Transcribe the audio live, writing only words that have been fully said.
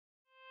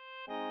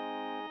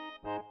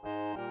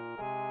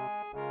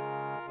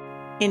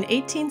In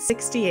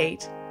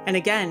 1868, and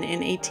again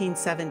in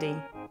 1870,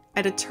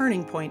 at a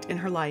turning point in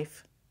her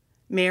life,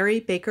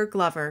 Mary Baker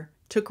Glover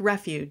took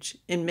refuge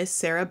in Miss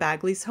Sarah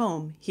Bagley's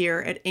home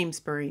here at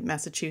Amesbury,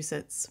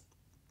 Massachusetts.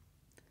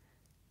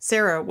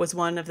 Sarah was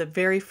one of the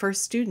very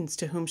first students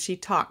to whom she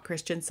taught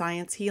Christian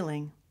Science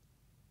healing.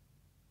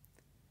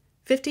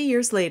 50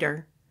 years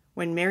later,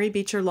 when Mary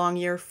Beecher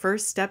Longyear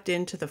first stepped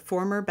into the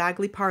former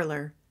Bagley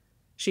parlor,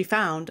 she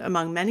found,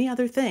 among many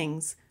other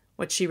things,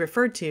 what she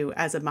referred to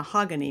as a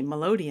mahogany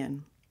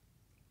melodeon.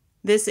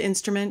 This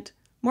instrument,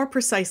 more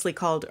precisely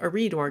called a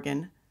reed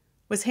organ,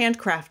 was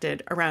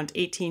handcrafted around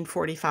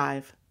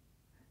 1845.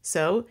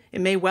 So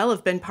it may well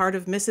have been part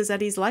of Mrs.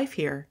 Eddy's life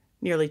here,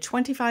 nearly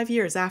 25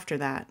 years after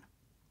that.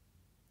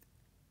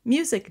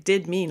 Music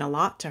did mean a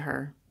lot to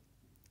her.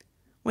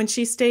 When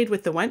she stayed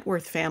with the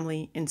Wentworth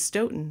family in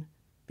Stoughton,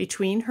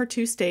 between her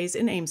 2 stays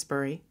in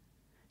Amesbury,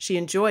 she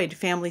enjoyed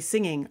family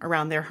singing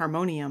around their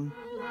harmonium.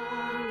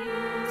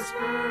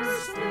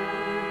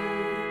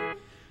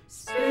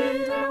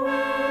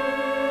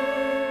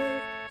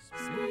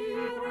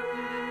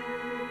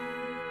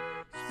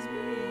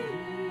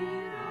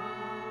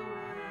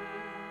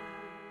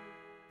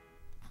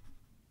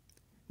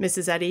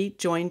 Mrs. Eddy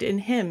joined in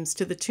hymns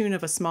to the tune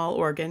of a small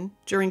organ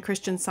during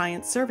Christian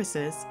Science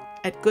services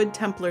at Good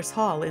Templars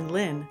Hall in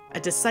Lynn, a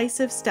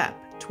decisive step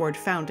toward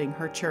founding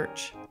her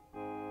church.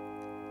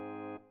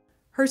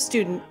 Her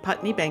student,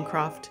 Putney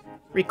Bancroft,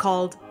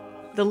 recalled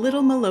the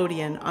little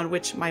melodeon on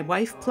which my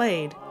wife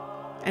played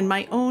and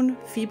my own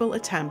feeble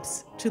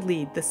attempts to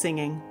lead the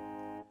singing.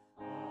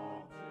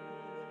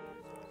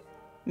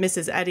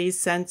 Mrs. Eddy's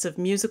sense of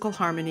musical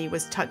harmony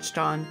was touched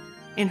on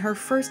in her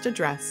first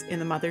address in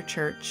the Mother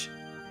Church.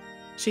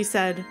 She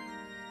said,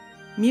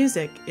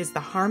 "Music is the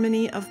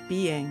harmony of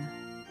being,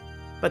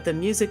 but the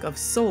music of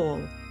soul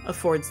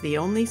affords the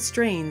only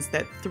strains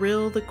that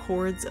thrill the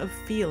chords of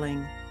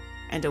feeling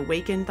and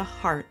awaken the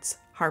heart's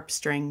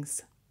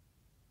harpstrings."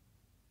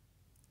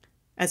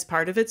 As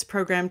part of its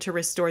program to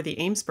restore the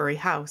Amesbury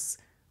house,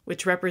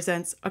 which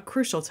represents a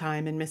crucial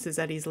time in Mrs.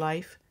 Eddy's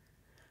life,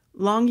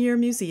 Longyear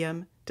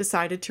Museum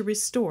decided to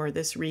restore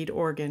this reed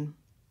organ.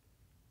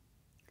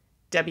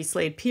 Debbie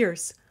Slade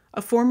Pierce,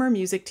 a former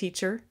music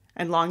teacher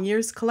and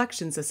Longyear's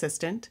collections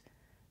assistant,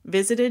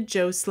 visited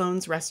Joe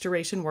Sloan's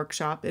restoration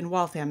workshop in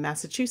Waltham,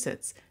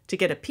 Massachusetts, to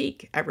get a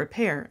peek at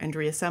repair and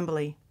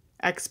reassembly.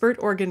 Expert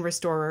organ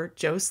restorer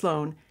Joe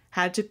Sloan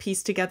had to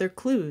piece together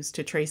clues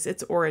to trace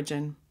its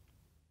origin.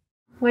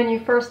 When you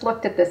first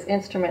looked at this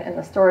instrument in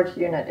the storage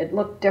unit, it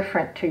looked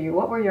different to you.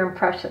 What were your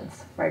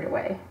impressions right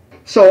away?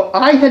 So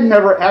I had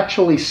never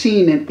actually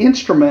seen an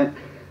instrument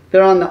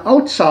that on the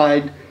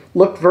outside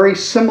looked very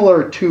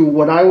similar to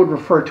what I would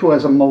refer to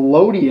as a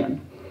melodeon,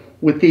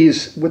 with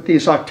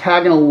these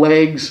octagonal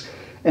legs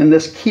and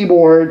this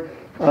keyboard,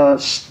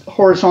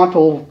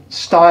 horizontal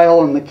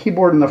style, and the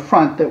keyboard in the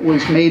front that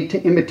was made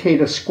to imitate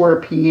a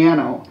square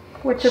piano.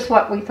 Which is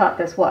what we thought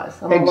this was,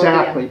 a melodeon.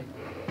 Exactly.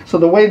 So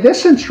the way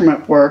this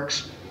instrument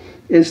works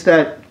is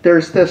that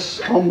there's this,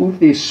 I'll move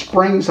these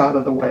springs out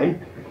of the way,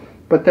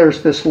 but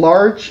there's this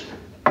large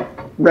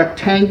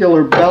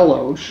rectangular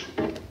bellows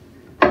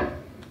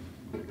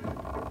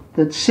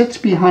that sits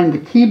behind the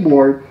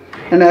keyboard,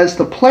 and as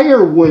the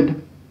player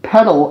would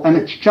pedal, and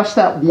it's just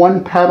that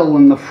one pedal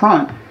in the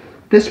front,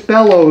 this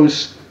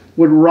bellows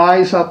would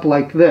rise up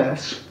like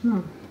this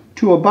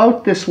to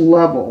about this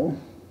level.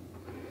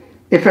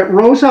 If it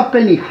rose up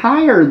any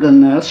higher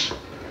than this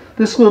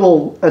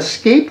little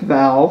escape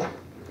valve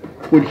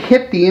would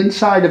hit the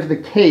inside of the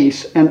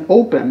case and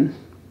open,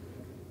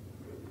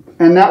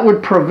 and that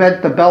would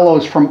prevent the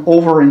bellows from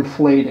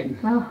overinflating.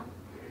 Oh,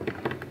 you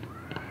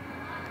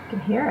can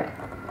hear it.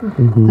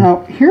 Mm-hmm.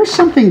 Now, here's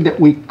something that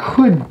we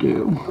could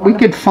do. We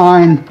could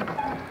find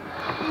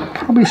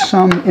probably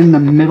some in the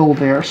middle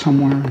there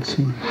somewhere. Let's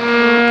see.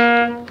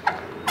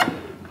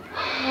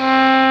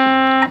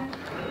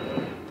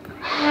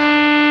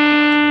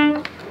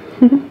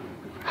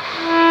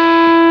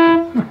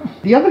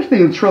 The other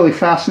thing that's really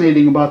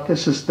fascinating about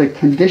this is the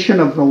condition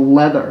of the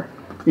leather.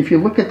 If you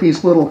look at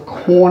these little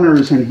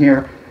corners in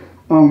here,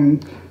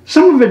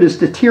 some of it is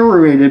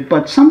deteriorated,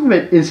 but some of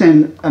it is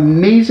in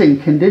amazing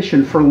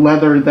condition for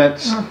leather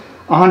that's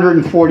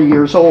 140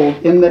 years old.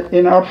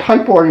 In our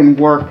pipe organ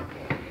work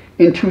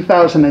in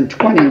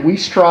 2020, we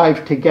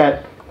strive to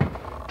get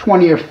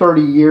 20 or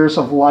 30 years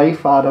of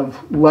life out of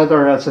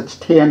leather as it's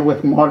tanned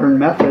with modern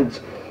methods.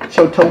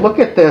 So to look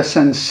at this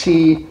and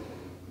see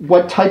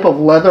what type of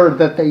leather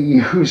that they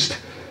used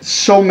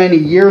so many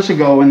years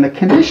ago and the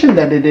condition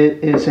that it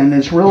is in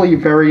is really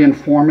very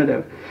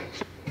informative.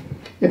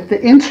 If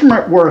the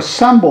instrument were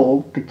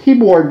assembled, the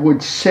keyboard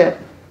would sit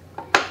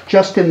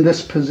just in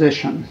this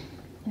position.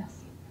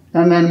 Yes.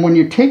 And then when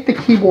you take the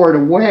keyboard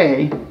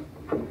away,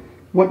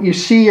 what you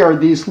see are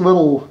these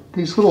little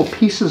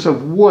pieces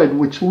of wood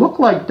which look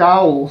like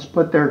dowels,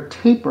 but they're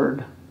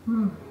tapered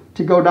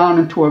to go down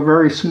into a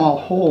very small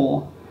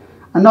hole.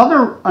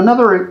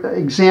 Another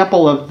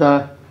example of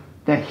the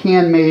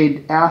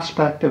handmade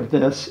aspect of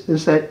this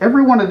is that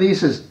every one of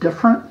these is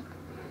different.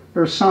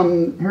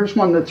 Here's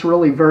one that's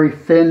really very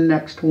thin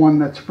next to one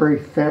that's very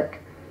thick.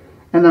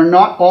 And they're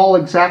not all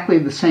exactly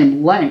the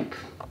same length,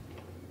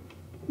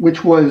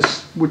 which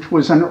was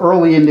an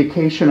early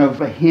indication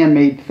of a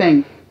handmade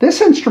thing.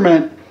 This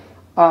instrument,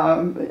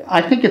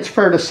 I think it's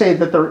fair to say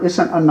that there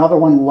isn't another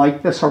one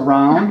like this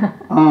around.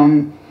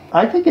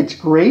 I think it's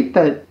great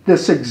that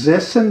this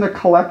exists in the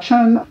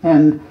collection,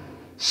 and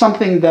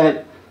something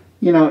that,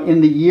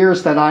 in the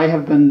years that I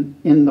have been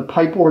in the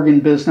pipe organ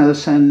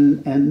business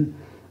and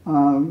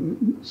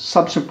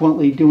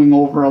subsequently doing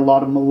over a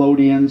lot of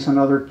melodeons and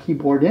other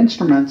keyboard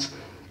instruments,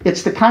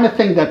 it's the kind of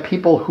thing that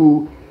people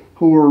who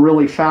are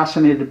really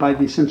fascinated by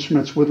these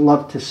instruments would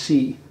love to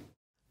see.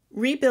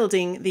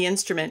 Rebuilding the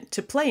instrument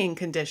to playing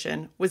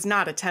condition was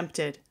not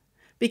attempted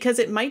because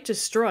it might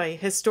destroy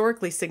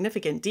historically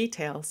significant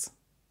details.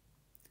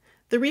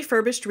 The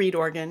refurbished reed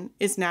organ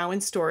is now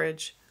in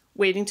storage,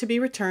 waiting to be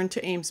returned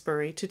to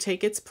Amesbury to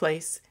take its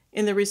place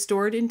in the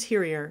restored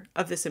interior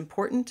of this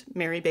important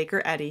Mary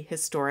Baker Eddy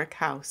historic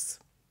house.